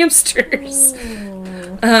about the hamsters.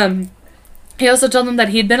 He also told them that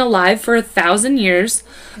he had been alive for 1,000 years,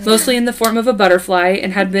 mostly in the form of a butterfly,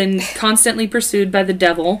 and had been constantly pursued by the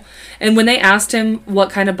devil. And when they asked him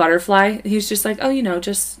what kind of butterfly, he was just like, oh,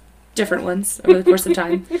 just different ones over the course of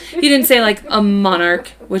time. He didn't say, like, a monarch,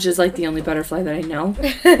 which is, like, the only butterfly that I know.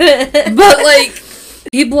 But, like,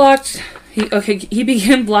 he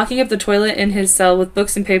began blocking up the toilet in his cell with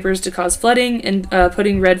books and papers to cause flooding and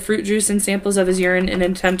putting red fruit juice in samples of his urine in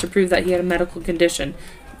an attempt to prove that he had a medical condition.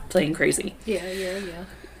 Playing crazy. Yeah.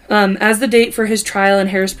 As the date for his trial in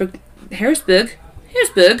Harrisburg. Yes.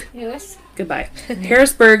 Goodbye.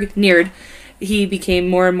 Harrisburg neared. He became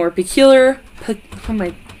more and more peculiar.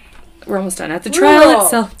 We're almost done. At the trial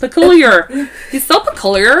itself, peculiar. He's so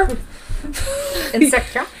peculiar.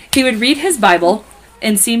 He would read his Bible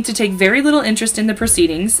and seemed to take very little interest in the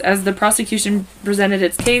proceedings. As the prosecution presented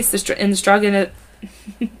its case, in the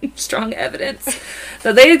strong evidence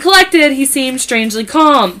that they had collected, he seemed strangely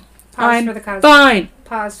calm. Pause for the cause. Fine.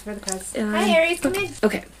 Pause for the cause. Hi, Aries, come in.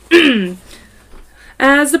 Okay.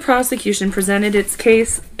 As the prosecution presented its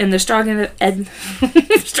case in the strong evidence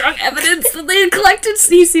that they had collected,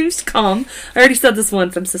 he seems calm. I already said this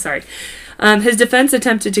once, I'm so sorry. His defense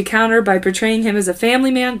attempted to counter by portraying him as a family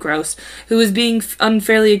man, gross, who was being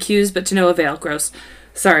unfairly accused, but to no avail, gross.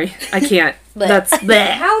 Sorry, I can't. That's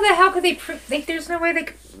bleh. How the hell could they prove? Like, there's no way they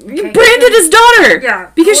could. You branded his daughter! Yeah.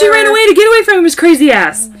 Because she ran away to get away from him, his crazy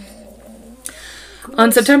ass.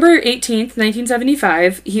 On September 18th,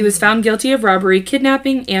 1975, he was found guilty of robbery,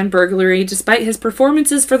 kidnapping, and burglary. Despite his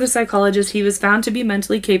performances for the psychologist, he was found to be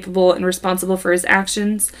mentally capable and responsible for his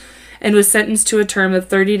actions, and was sentenced to a term of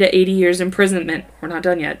 30 to 80 years imprisonment. We're not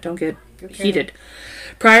done yet. Don't get heated.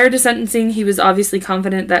 Prior to sentencing, he was obviously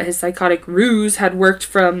confident that his psychotic ruse had worked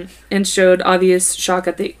and showed obvious shock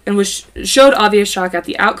at the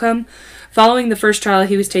outcome. Following the first trial,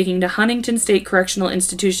 he was taken to Huntington State Correctional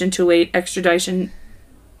Institution to await extradition.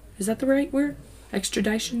 Is that the right word?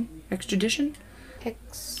 Extradition?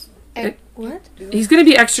 What? He's going to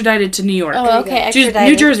be extradited to New York. Oh, okay. Extradited.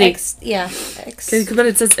 New Jersey. But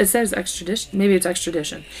it says extradition. Maybe it's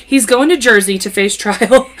extradition. He's going to Jersey to face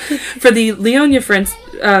trial for the Leonia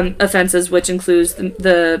offenses, which includes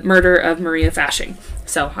the murder of Maria Fashing.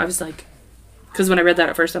 So I was like, because when I read that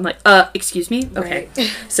at first, I'm like, excuse me? Okay.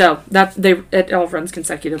 Right. So it all runs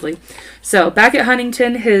consecutively. So back at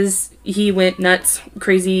Huntington, he went nuts,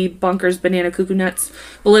 crazy, bonkers, banana cuckoo nuts,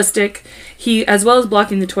 ballistic. As well as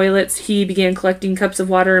blocking the toilets, he began collecting cups of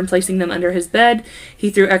water and placing them under his bed. He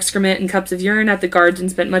threw excrement and cups of urine at the guards and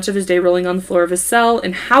spent much of his day rolling on the floor of his cell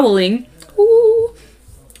and howling. Ooh.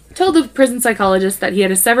 Told the prison psychologist that he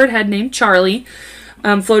had a severed head named Charlie,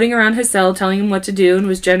 floating around his cell, telling him what to do, and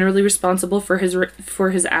was generally responsible for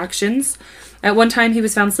his actions. At one time, he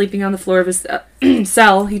was found sleeping on the floor of his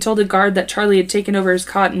cell. He told a guard that Charlie had taken over his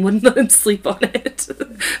cot and wouldn't let him sleep on it.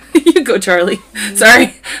 You go, Charlie.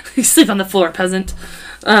 Sorry. You sleep on the floor, peasant.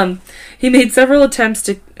 He made several attempts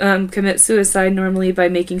to commit suicide, normally by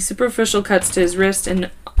making superficial cuts to his wrist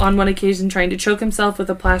and, on one occasion, trying to choke himself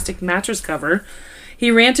with a plastic mattress cover.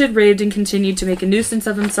 He ranted, raved, and continued to make a nuisance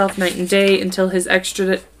of himself night and day until his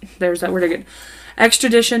extradition,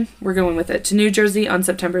 we're going with it, to New Jersey on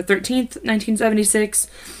September 13th, 1976.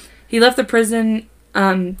 He left the prison.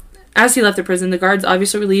 As he left the prison, the guards,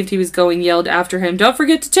 obviously relieved he was going, yelled after him, "Don't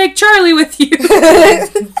forget to take Charlie with you!"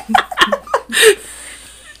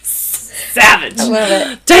 knowledge. I love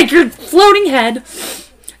it. Take your floating head.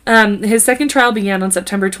 His second trial began on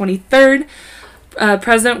September 23rd.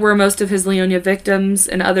 Present were most of his Leonia victims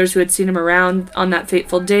and others who had seen him around on that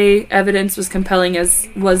fateful day. Evidence was compelling, as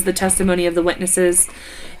was the testimony of the witnesses.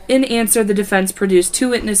 In answer, the defense produced 2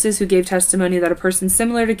 witnesses who gave testimony that a person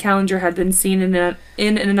similar to Kallinger had been seen in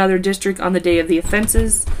another district on the day of the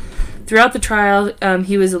offenses. Throughout the trial,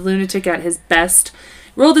 he was a lunatic at his best.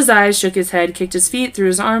 Rolled his eyes, shook his head, kicked his feet, threw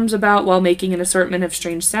his arms about while making an assortment of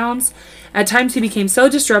strange sounds. At times he became so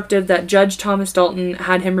disruptive that Judge Thomas Dalton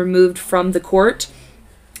had him removed from the court.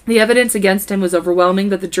 The evidence against him was overwhelming,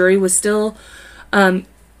 but the jury was still in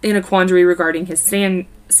a quandary regarding his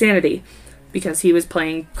sanity, because he was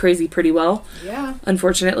playing crazy pretty well. Yeah.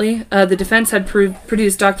 Unfortunately. The defense had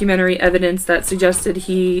produced documentary evidence that suggested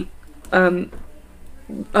he...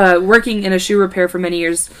 working in a shoe repair for many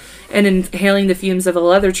years and inhaling the fumes of a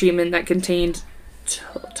leather treatment that contained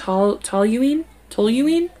toluene?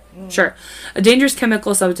 Sure. A dangerous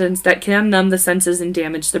chemical substance that can numb the senses and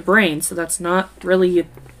damage the brain. So that's not really a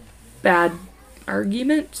bad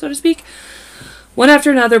argument, so to speak. One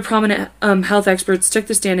after another, prominent health experts took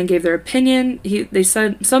the stand and gave their opinion.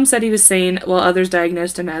 Some said he was sane, while others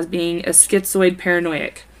diagnosed him as being a schizoid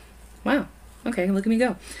paranoiac. Wow. Okay, look at me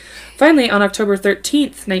go. Finally, on October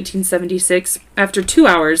 13th, 1976, after 2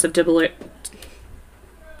 hours of deliberation.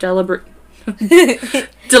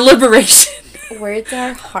 Words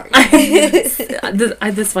are hard. This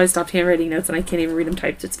is why I stopped handwriting notes and I can't even read them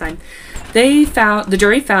typed. It's fine. The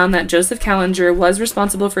jury found that Joseph Kallinger was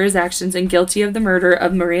responsible for his actions and guilty of the murder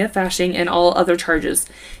of Maria Fasching and all other charges.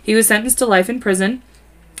 He was sentenced to life in prison.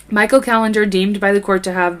 Michael Kallinger, deemed by the court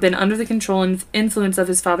to have been under the control and influence of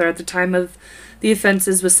his father at the time of the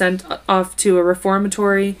offenses, was sent off to a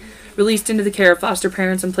reformatory, released into the care of foster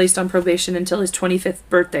parents, and placed on probation until his 25th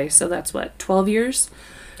birthday. So that's 12 years?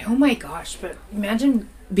 Oh my gosh, but imagine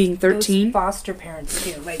being 13. Those foster parents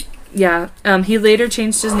too. Yeah. He later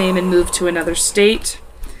changed his name and moved to another state.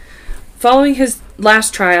 Following his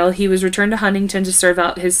last trial, he was returned to Huntington to serve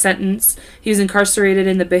out his sentence. He was incarcerated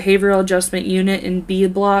in the Behavioral Adjustment Unit in B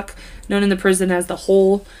Block, known in the prison as the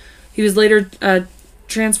Hole. He was later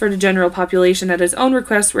transferred to general population at his own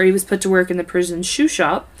request, where he was put to work in the prison's shoe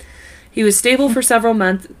shop. He was stable for several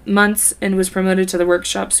months and was promoted to the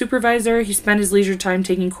workshop supervisor. He spent his leisure time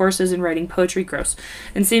taking courses and writing poetry,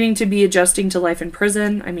 and seeming to be adjusting to life in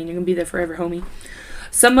prison. I mean, you're going to be there forever, homie.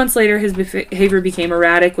 Some months later, his behavior became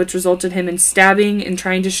erratic, which resulted in him in stabbing and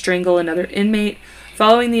trying to strangle another inmate.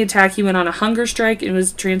 Following the attack, he went on a hunger strike and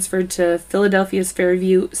was transferred to Philadelphia's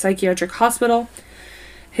Fairview Psychiatric Hospital.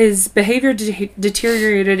 His behavior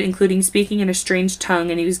deteriorated, including speaking in a strange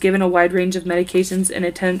tongue, and he was given a wide range of medications in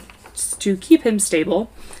attempts to keep him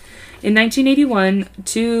stable. In 1981,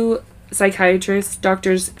 2 psychiatrists,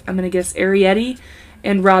 doctors, I'm going to guess Arietti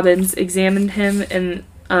and Robbins, examined him, and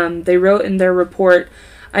they wrote in their report,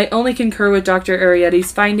 "I only concur with Dr.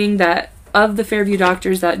 Arietti's finding that of the Fairview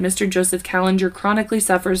doctors that Mr. Joseph Kallinger chronically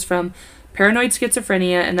suffers from paranoid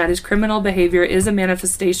schizophrenia and that his criminal behavior is a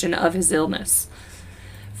manifestation of his illness."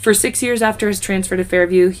 For 6 years after his transfer to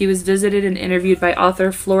Fairview, he was visited and interviewed by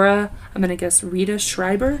author Flora, I'm going to guess Rita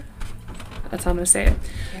Schreiber? That's how I'm going to say it.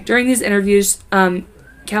 During these interviews,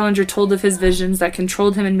 Kallinger told of his visions that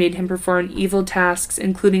controlled him and made him perform evil tasks,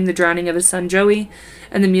 including the drowning of his son Joey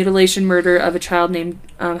and the mutilation murder of a child named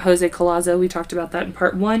Jose Collazo. We talked about that in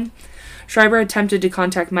part 1. Schreiber attempted to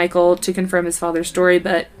contact Michael to confirm his father's story,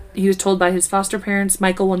 but he was told by his foster parents,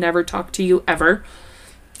 "Michael will never talk to you ever."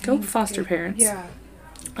 Go foster parents. Yeah.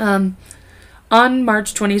 On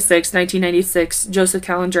March 26, 1996, Joseph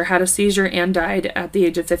Kallinger had a seizure and died at the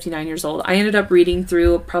age of 59 years old. I ended up reading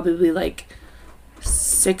through probably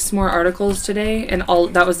 6 more articles today, and all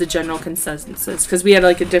that was the general consensus, because we had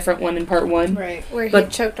a different one in part 1. Right. Where he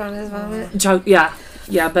choked on his vomit.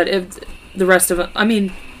 Yeah, but the rest of it, I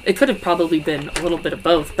mean, it could have probably been a little bit of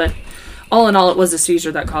both, but all in all, it was a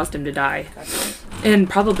seizure that caused him to die. Gotcha. And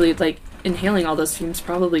probably, inhaling all those fumes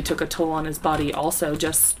probably took a toll on his body also.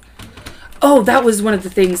 That was one of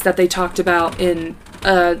the things that they talked about in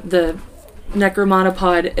the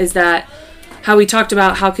Necromonopod, is that how we talked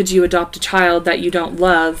about how could you adopt a child that you don't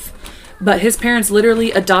love, but his parents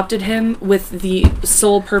literally adopted him with the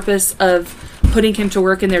sole purpose of putting him to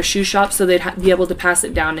work in their shoe shop so they'd be able to pass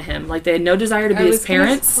it down to him. They had no desire to be his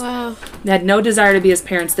parents. Wow. They had no desire to be his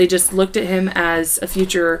parents. They just looked at him as a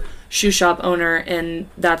future shoe shop owner, and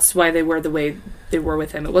that's why they were the way they were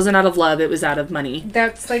with him. It wasn't out of love, it was out of money.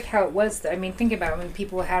 That's how it was. I mean, think about when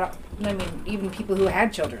people had, even people who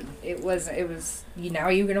had children. It was now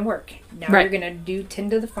you're going to work. Now Right. you're going to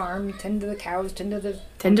tend to the farm, tend to the cows, tend to the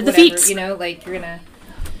feet. you're going to...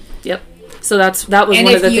 Yep. So that was and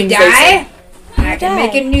one of the things they said. I can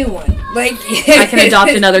make a new one. Like I can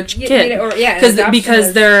adopt another kid.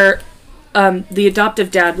 Because they're the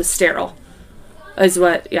adoptive dad was sterile. Is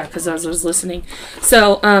what, because I was listening.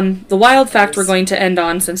 So, the wild fact we're going to end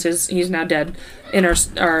on, since he's now dead, in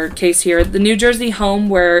our case here, the New Jersey home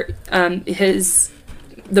where the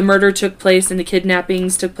murder took place and the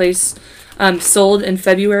kidnappings took place, sold in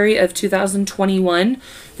February of 2021.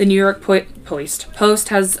 The New York Post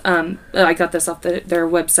has, I got this off their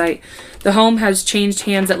website. The home has changed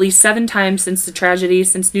hands at least 7 times since the tragedy,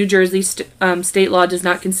 since New Jersey state law does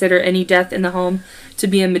not consider any death in the home to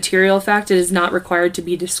be a material fact. It is not required to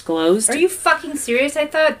be disclosed. Are you fucking serious? I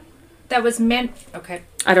thought that was meant... Okay.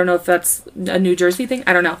 I don't know if that's a New Jersey thing.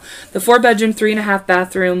 I don't know. The 4-bedroom, 3.5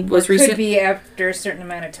 bathroom was recent. Could be after a certain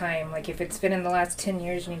amount of time. Like if it's been in the last 10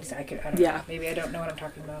 years, I don't know. Maybe I don't know what I'm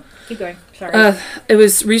talking about. Keep going. Sorry. It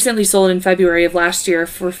was recently sold in February of last year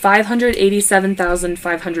for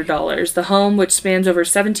 $587,500. The home, which spans over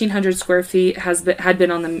 1,700 square feet, had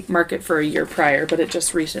been on the market for a year prior, but it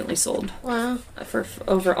just recently sold. Wow. For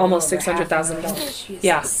over almost $600,000.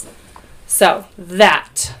 Yeah. So,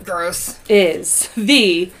 that gross is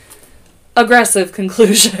the aggressive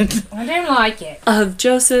conclusion. I don't like it. Of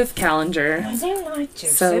Joseph Kallinger. I don't like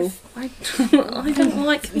Joseph. So, I don't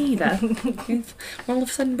like me either. We're all of a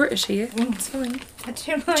sudden British here. It's fine. I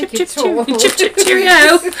don't like chip, it chip, chip, chip,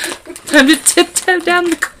 cheerio. Time to tiptoe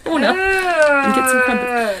down the corner and get some crumble.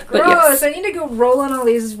 But gross. I need to go roll on all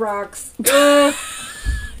these rocks. Need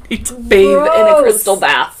to bathe in a crystal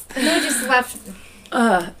bath. And then I just left...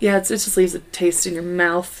 it just leaves a taste in your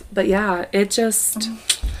mouth. But yeah, it just...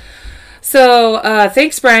 So,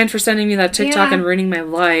 thanks, Brian, for sending me that TikTok and ruining my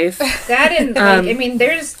life. That and,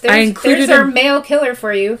 there's our male killer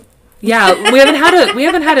for you. Yeah, we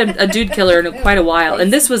haven't had a dude killer in quite a while.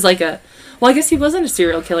 And this was like I guess he wasn't a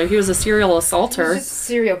serial killer. He was a serial assaulter. He was just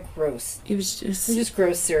cereal gross. He was just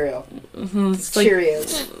gross cereal. Mm-hmm. It's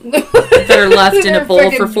Cheerios. They're left in a bowl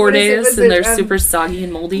for 4 days, and they're super soggy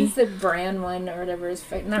and moldy. It's the bran one or whatever is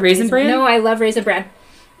not Raisin Bran? No, I love Raisin Bran.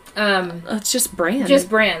 It's just bran. Just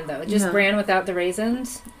bran though. Just bran without the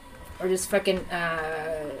raisins, or just fucking.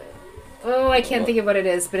 I can't think of what it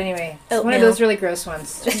is, but anyway, it's one of those really gross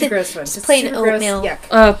ones. Just a gross one. Just plain oatmeal.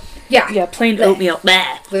 Gross. Yuck. Yeah, plain oatmeal.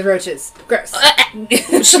 With roaches. Gross. You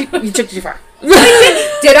took it too far.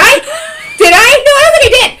 Did I? No, I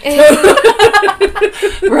already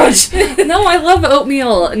did. Roach. No, I love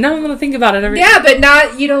oatmeal. Now I'm gonna think about it every. Yeah,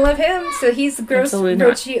 but you don't love him, so he's gross.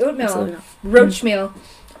 Roachy oatmeal. Absolutely not. Roach meal.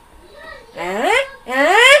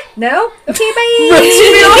 No? Okay, bye.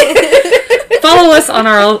 Follow us on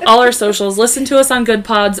all our socials. Listen to us on Good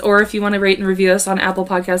Pods, or if you want to rate and review us on Apple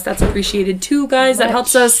Podcasts, that's appreciated too, guys. That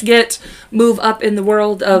helps us move up in the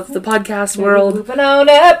world of the podcast world. Moving on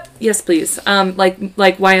up. Yes, please.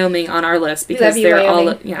 Like Wyoming on our list, because they're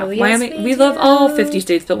Wyoming. all Wyoming. We love all 50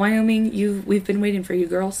 states, but Wyoming, we've been waiting for you,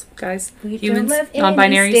 girls, guys, humans,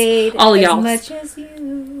 non-binaries, all of y'all. As much as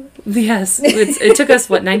you. Yes, it took us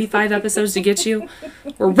 95 episodes to get you.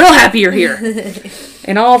 We're real happy you're here.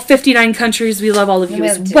 In all 59 countries, we love all of you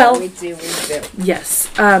as well. We do. Yes.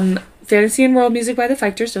 Fantasy and World Music by the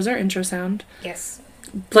Fighters does our intro sound. Yes.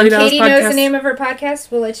 Bloody Bells Katie podcast. knows the name of her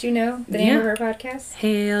podcast. We'll let you know the name of her podcast.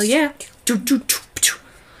 Hell yeah.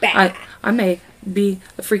 I may be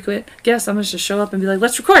a frequent guest. I'm going to just show up and be like,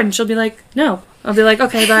 let's record. And she'll be like, no. I'll be like,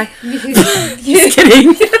 okay, bye. Just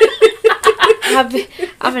kidding.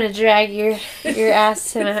 I'm gonna drag your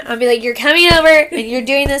ass to I'll be like, you're coming over and you're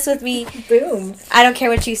doing this with me. Boom. I don't care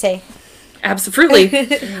what you say. Absolutely.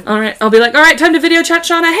 All right. I'll be like, all right, time to video chat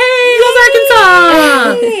Shauna. Hey, how's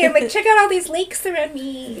Arkansas? Hey, I'm like, check out all these lakes around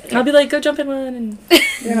me. I'll be like, go jump in one. And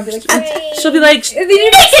then I'll be like, hey. She'll be like, the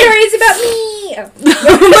unique stories about me.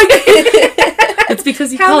 Oh my God. It's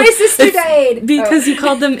because how my sister died. Because you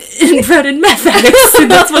called them inbred and meth addicts. And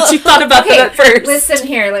that's what you thought about them at first. Listen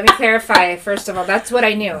here, let me clarify. First of all, that's what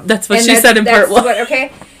I knew. That's what she said in part 1. That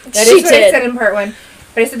is what I said in part 1.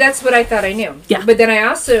 But I said that's what I thought I knew. Yeah. But then I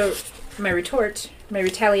also, my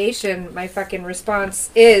retaliation, my fucking response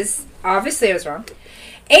is, obviously I was wrong.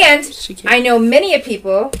 And I know many of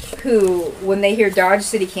people who, when they hear Dodge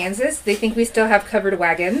City, Kansas, they think we still have covered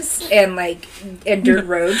wagons and dirt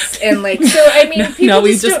roads and so I mean people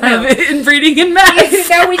just don't know. Inbreeding and meth.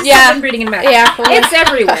 Now we just have inbreeding and meth. Yeah, it's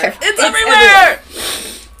everywhere. It's everywhere.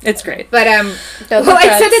 It's great. But I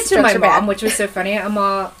said it to my mom, which was so funny. I'm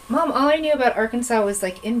all, Mom, all I knew about Arkansas was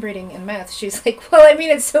inbreeding and meth. She's like, well, I mean,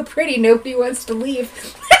 it's so pretty, nobody wants to leave.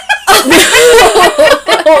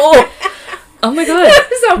 Oh my God.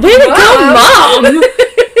 Way to go, Mom!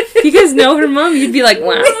 If you guys know her mom, you'd be like,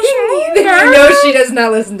 wow. she does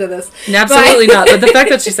not listen to this. Absolutely not. But the fact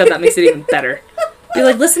that she said that makes it even better. Be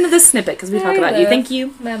like, listen to this snippet because we talk about you. Thank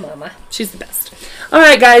you. My mama. She's the best. All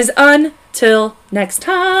right, guys. Until next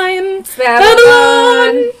time.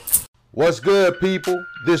 Babylon. What's good, people?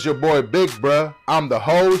 This your boy Big Bruh. I'm the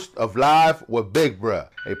host of Live with Big Bruh,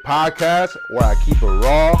 a podcast where I keep it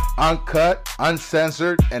raw, uncut,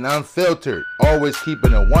 uncensored, and unfiltered. Always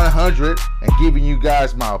keeping it 100 and giving you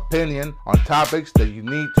guys my opinion on topics that you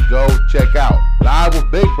need to go check out. Live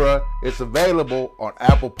with Big Bruh is available on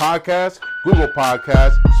Apple Podcasts, Google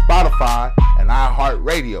Podcasts, Spotify, and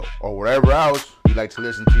iHeartRadio, or wherever else you like to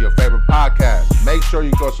listen to your favorite podcast. Make sure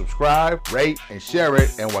you go subscribe, rate, and share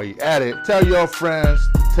it. And while you're at it, tell your friends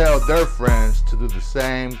to tell their friends to do the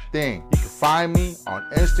same thing. You can find me on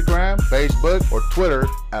Instagram, Facebook, or Twitter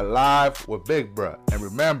at Live with Big Bruh. And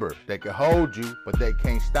remember, they can hold you, but they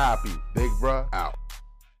can't stop you. Big Bruh out.